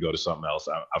stand-up. Let me go to something else.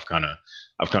 I've kind of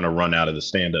run out of the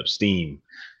stand-up steam.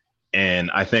 And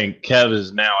I think Kev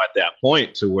is now at that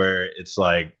point to where it's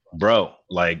like, bro,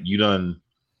 like you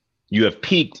have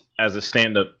peaked as a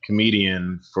stand-up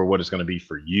comedian for what it's going to be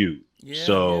for you. Yeah,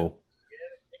 so,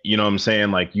 you know what I'm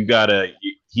saying? Like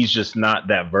he's just not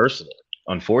that versatile,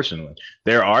 unfortunately.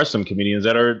 There are some comedians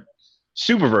that are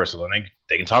super versatile and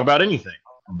they can talk about anything,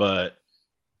 but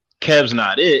Kev's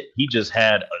not it. He just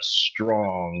had a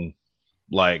strong,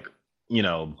 like, you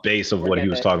know, base of what he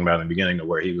was talking about in the beginning, to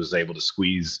where he was able to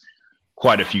squeeze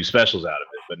quite a few specials out of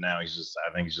it. But now I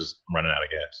think he's just running out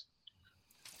of gas.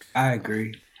 I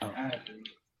agree.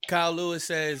 Kyle Lewis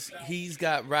says he's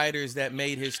got writers that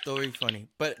made his story funny.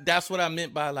 But that's what I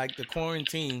meant by like the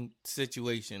quarantine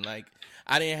situation. Like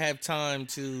I didn't have time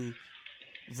to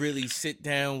really sit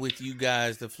down with you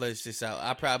guys to flesh this out.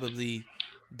 I probably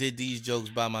did these jokes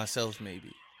by myself, maybe.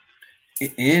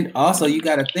 And also, you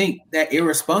got to think that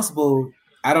Irresponsible,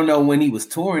 I don't know when he was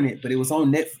touring it, but it was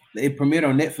on Netflix. It premiered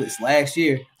on Netflix last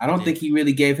year. I don't think he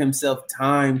really gave himself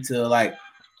time to like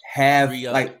have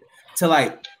like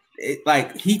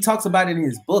he talks about it in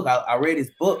his book. I read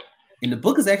his book, and the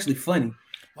book is actually funny.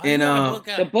 And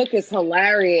the book is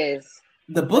hilarious.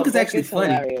 The book is actually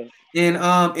funny. Hilarious.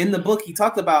 And in the book, he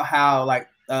talked about how like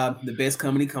the best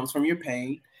comedy comes from your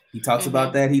pain. He talks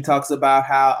about that. He talks about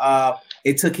how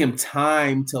it took him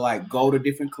time to like go to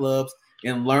different clubs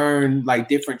and learn like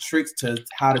different tricks to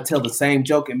how to tell the same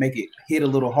joke and make it hit a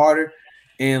little harder.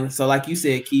 And so, like you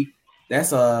said, Keith, he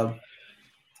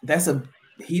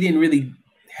didn't really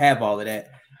have all of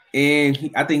that.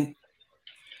 And I think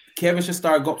Kevin should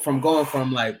start going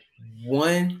from like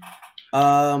one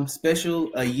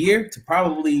special a year to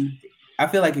probably. I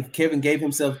feel like if Kevin gave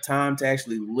himself time to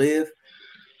actually live,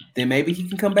 then maybe he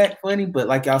can come back funny. But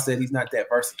like y'all said, he's not that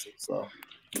versatile. So,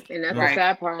 and that's the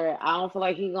sad part. I don't feel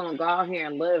like he's gonna go out here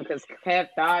and live, because Kev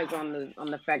thrives on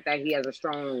the fact that he has a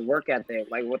strong work ethic,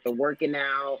 like with the working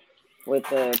out, with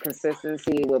the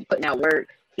consistency, with putting out work.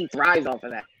 He thrives off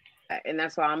of that, and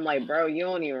that's why I'm like, bro, you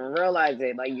don't even realize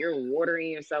it. Like you're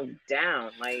watering yourself down.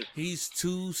 Like he's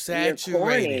too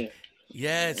saturated.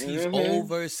 Yes, he's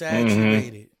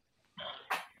oversaturated.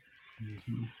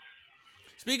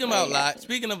 Speaking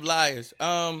of liars,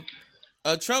 a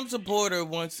Trump supporter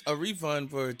wants a refund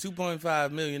for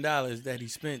 $2.5 million that he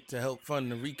spent to help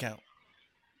fund the recount.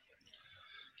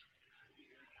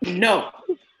 No.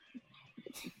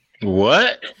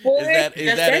 What? Is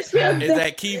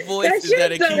that key voice? Is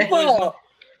that a key voice?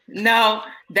 No,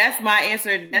 that's my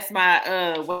answer. That's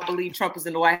my what I believe Trump is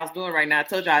in the White House doing right now. I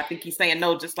told you, I think he's saying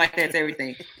no just like that's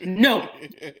everything. No.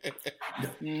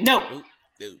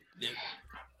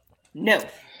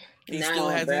 He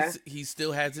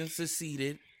still hasn't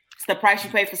seceded. It's the price you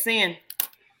pay for sin.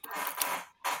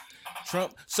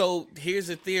 Trump. So here's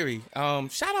a theory.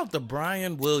 Shout out to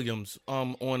Brian Williams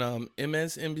on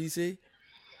MSNBC.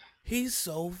 He's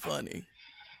so funny.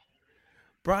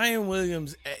 Brian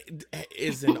Williams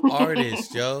is an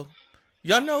artist, yo.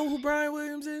 Y'all know who Brian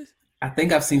Williams is? I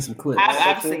think I've seen some clips.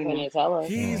 I've seen him.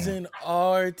 He's an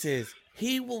artist.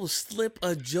 He will slip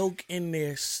a joke in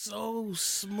there so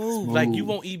smooth. Like you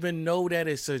won't even know that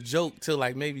it's a joke till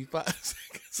like maybe 5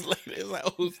 seconds later. It's like,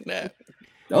 oh snap.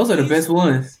 Those are the best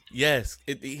ones. Yes.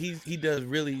 He does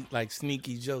really like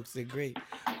sneaky jokes. They're great.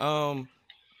 So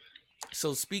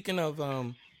speaking of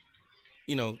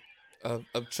of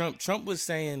Trump was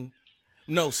saying,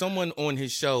 someone on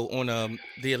his show on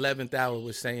the 11th hour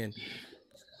was saying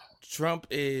Trump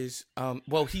is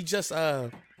he just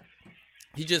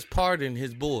pardoned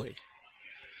his boy.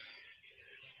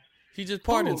 He just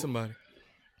pardoned somebody.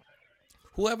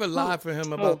 Whoever lied for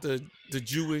him about the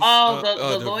Jewish,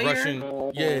 the lawyer? Russian,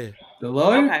 the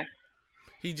lawyer. Okay.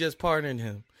 He just pardoned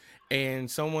him,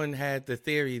 and someone had the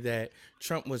theory that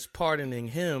Trump was pardoning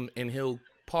him, and he'll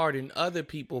pardon other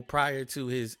people prior to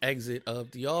his exit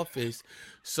of the office,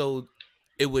 so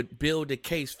it would build a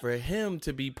case for him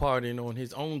to be pardoned on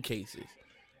his own cases.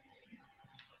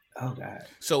 Oh God!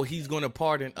 So he's going to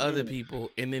pardon other people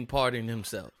and then pardon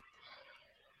himself.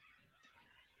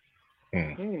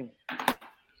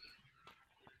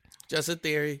 Just a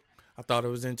theory. I thought it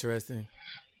was interesting.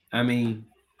 I mean,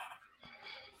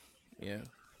 Yeah,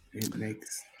 it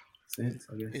makes sense,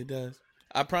 I guess. it does.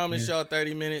 I promised y'all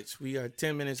 30 minutes. We are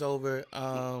 10 minutes over.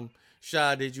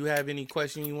 Sha, did you have any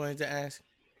question you wanted to ask?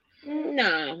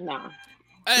 Nah.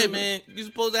 Hey, man, you're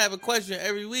supposed to have a question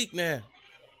every week now.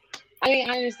 I mean,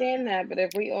 I understand that, but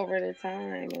if we over the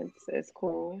time, it's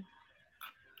cool.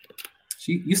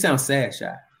 You sound sad,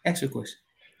 Shy. Ask your question.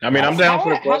 I mean, I'm down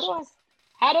for the question.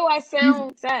 How do I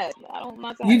sound sad? I don't. I'm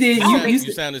not sad. You did. You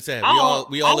sounded sad.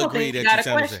 We all agree that you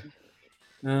sounded sad.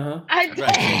 I did.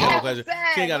 Right, she ain't got no question.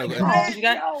 She ain't got no question. She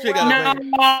got no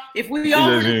question. No, if we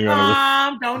over the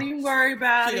time, don't even worry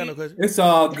about She it. got no question. It's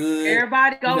all good.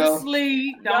 Everybody go to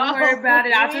sleep. Don't worry about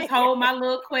it. I'll just hold my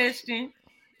little question.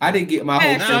 I didn't get my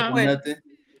whole Ask shit your for question. nothing.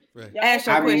 Right. Ask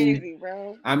your crazy,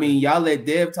 bro. I mean, y'all let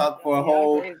Dev talk for a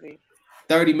whole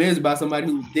 30 minutes about somebody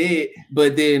who's dead,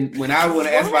 but then when I want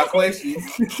to ask my questions,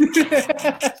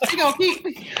 She gonna keep.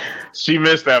 She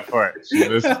missed that part.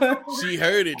 She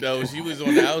heard it though. She was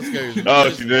on the outskirts. Oh,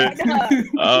 she did.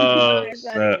 Oh, It's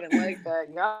not even like that.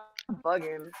 Y'all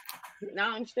bugging. No,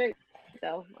 I'm straight.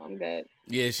 So I'm good.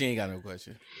 Yeah, she ain't got no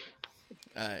question.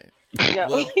 All right. Yo,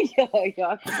 Well-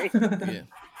 y'all crazy. Yeah.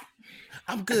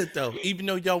 I'm good though. Even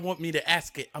though y'all want me to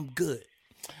ask it, I'm good.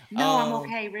 No, I'm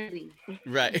okay, really.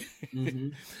 Right. Mm-hmm.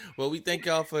 Well, we thank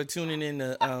y'all for tuning in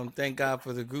to thank God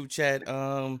for the group chat.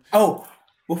 Oh,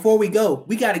 before we go,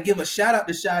 we got to give a shout out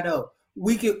to Shadow.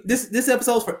 We can this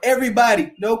episode's for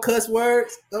everybody. No cuss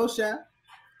words. Go Shy.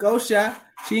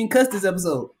 She didn't cuss this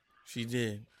episode. She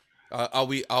did. Are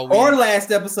we Or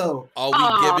last episode. Are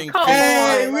we giving fish?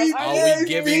 Hey, Are we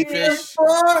giving fish?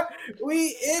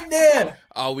 We in there.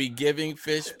 Are we giving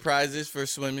fish prizes for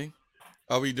swimming?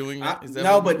 Are we doing that? Is that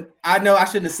No, what but I know I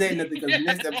shouldn't have said nothing because the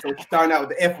next episode we're starting out with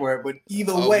the F word. But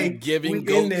either are way, we giving we in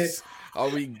there. goats? Are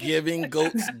we giving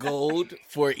goats gold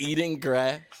for eating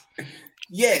grass?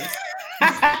 Yes.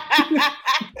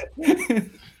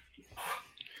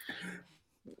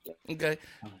 Okay.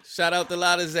 Shout out to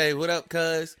Lotta Zay. What up,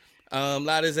 cuz?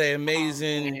 Lotta Zay,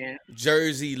 amazing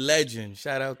Jersey legend.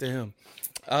 Shout out to him.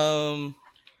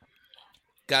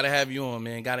 Gotta have you on,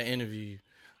 man. Gotta interview you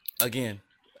again.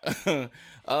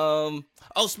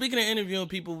 Speaking of interviewing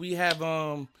people, we have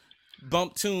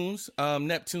Bump Tunes,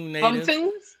 Neptune native. Bump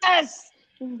Tunes? Yes.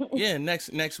 Yeah,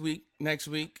 next week.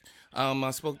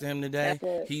 I spoke to him today.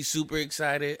 He's super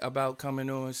excited about coming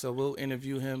on, so we'll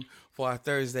interview him for our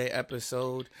Thursday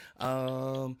episode.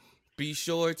 Be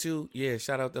sure to,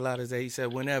 shout out to Lotta Zay. He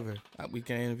said whenever. We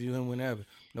can interview him whenever.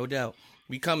 No doubt.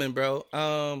 We coming, bro.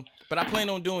 But I plan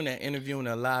on doing that, interviewing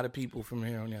a lot of people from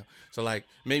here on out. So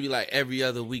maybe every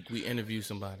other week we interview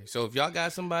somebody. So if y'all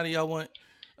got somebody y'all want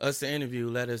us to interview,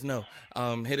 let us know.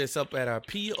 Hit us up at our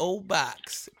P.O.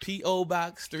 Box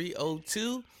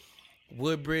 302,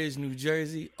 Woodbridge, New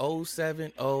Jersey,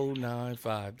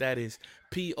 07095. That is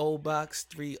P.O. Box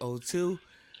 302,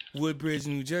 Woodbridge,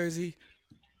 New Jersey,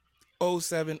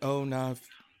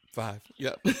 07095.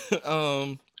 Yep.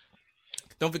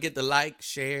 Don't forget to like,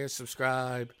 share,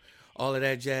 subscribe, all of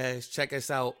that jazz. Check us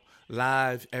out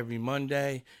live every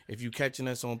Monday. If you're catching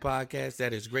us on podcast,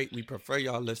 that is great. We prefer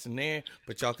y'all listen there,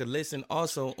 but y'all can listen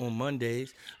also on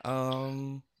Mondays.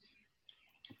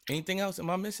 Anything else? Am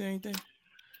I missing anything?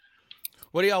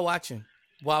 What are y'all watching?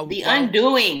 The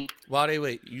Undoing. While they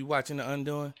wait, you watching The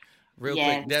Undoing? Real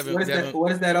quick, Devin.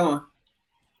 What is that on?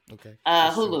 Okay.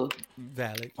 Hulu.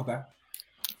 Valid. Okay.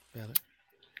 Valid.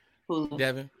 Hulu.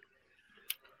 Devin.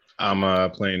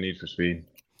 I'm playing Need for Speed.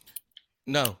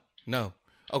 No.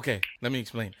 Okay, let me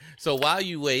explain. So while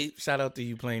you wait, shout out to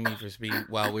you playing Need for Speed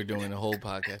while we're doing the whole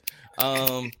podcast.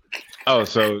 Oh,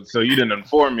 so you didn't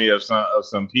inform me of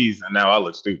some piece, and now I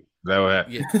look stupid. Is that what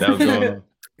happened? Yeah. That was going on.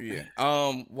 Yeah.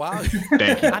 While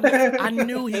Thank you. I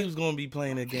knew he was gonna be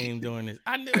playing a game during this.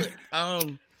 I knew it.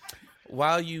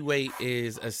 While you wait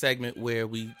is a segment where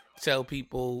we tell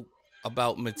people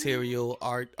about material,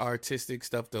 artistic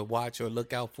stuff to watch or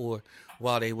look out for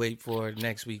while they wait for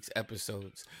next week's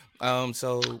episodes.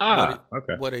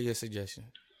 Okay. What are your suggestions?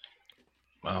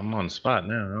 I'm on the spot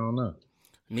now. I don't know.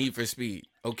 Need for Speed.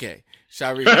 Okay.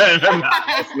 Shari.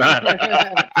 It's not.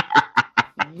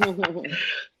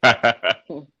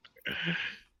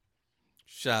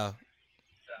 Sha.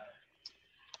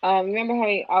 Remember how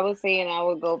I was saying I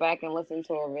would go back and listen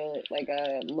to a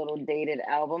little dated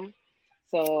album.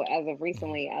 So as of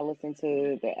recently, I listened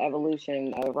to the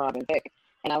Evolution of Robin Thicke,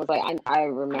 and I was like, I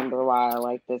remember why I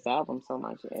like this album so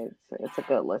much. It's a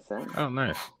good listen. Oh,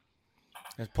 nice.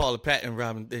 That's Paula Patton,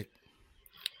 Robin Thicke.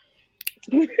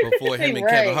 Before him and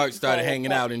Kevin Hart started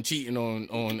hanging out and cheating on.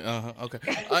 Okay.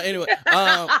 Anyway,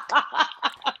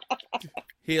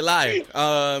 He a liar.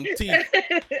 T.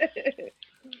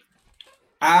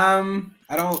 I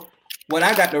don't. What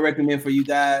I got to recommend for you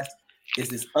guys is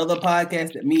this other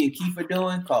podcast that me and Keith are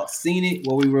doing called Seen It,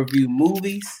 where we review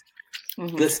movies.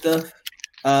 Good stuff.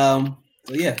 So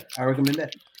yeah, I recommend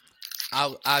that.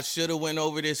 I should have went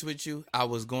over this with you. I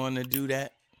was going to do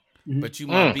that, but you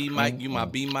my B Mike. You my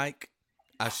B Mike.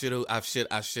 I should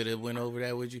have went over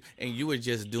that with you, and you were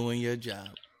just doing your job.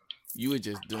 You were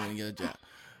just doing your job.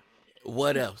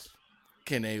 What else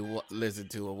can they listen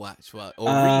to or watch or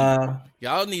read?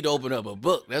 Y'all need to open up a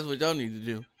book. That's what y'all need to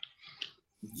do.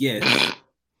 Yes.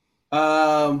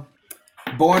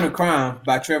 Born a Crime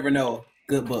by Trevor Noah.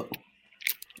 Good book.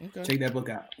 Okay. Check that book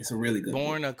out. It's a really good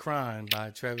Born book. a Crime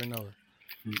by Trevor Noah.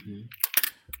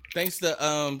 Thanks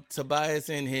to Tobias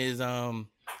and his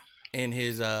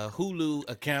Hulu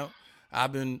account.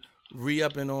 I've been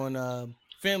re-upping on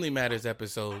Family Matters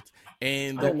episodes.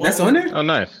 And that's on there? Oh,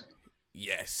 nice.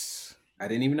 Yes. I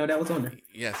didn't even know that was on there.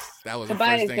 Yes, that was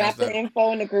Tobias, the first thing drop the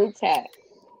info in the group chat.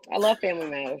 I love Family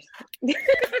Matters.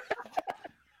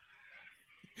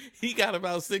 He got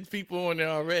about 6 people on there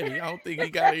already. I don't think he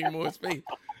got any more space.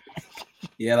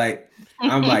 Yeah, like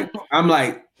I'm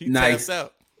like he nice.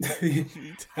 Out.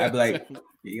 I'd be like, here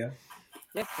you go.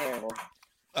 That's terrible.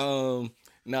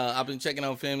 No, I've been checking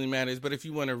out Family Matters, but if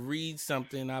you want to read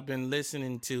something, I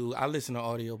listen to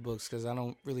audiobooks because I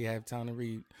don't really have time to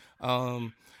read.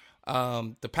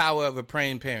 The Power of a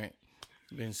Praying Parent.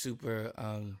 Been super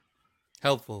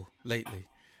helpful lately.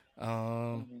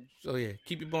 So yeah,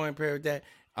 keep your boy in prayer with that.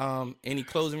 Any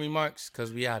closing remarks?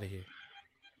 Because we out of here.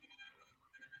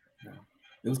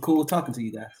 It was cool talking to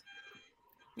you guys.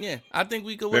 Yeah, I think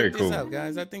we could work this out,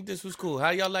 guys. I think this was cool. How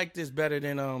y'all like this better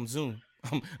than Zoom?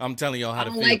 I'm telling y'all how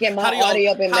to feel. I'm liking my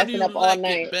audio been messing up all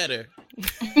night. Better.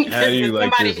 How do you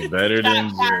like this better than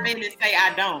Zoom? To say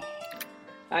I don't.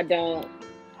 I don't.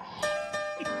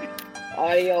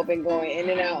 Audio been going in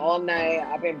and out all night.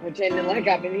 I've been pretending like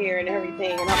I've been hearing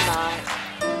everything, and I'm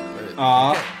not.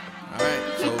 All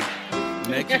right, so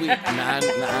next week,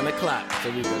 9 o'clock,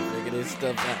 so we can figure this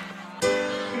stuff out.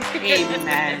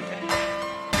 Amen.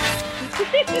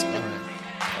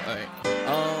 All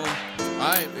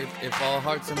right. If all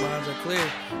hearts and minds are clear,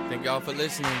 thank y'all for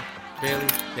listening. Bailey,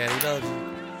 Daddy loves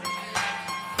you.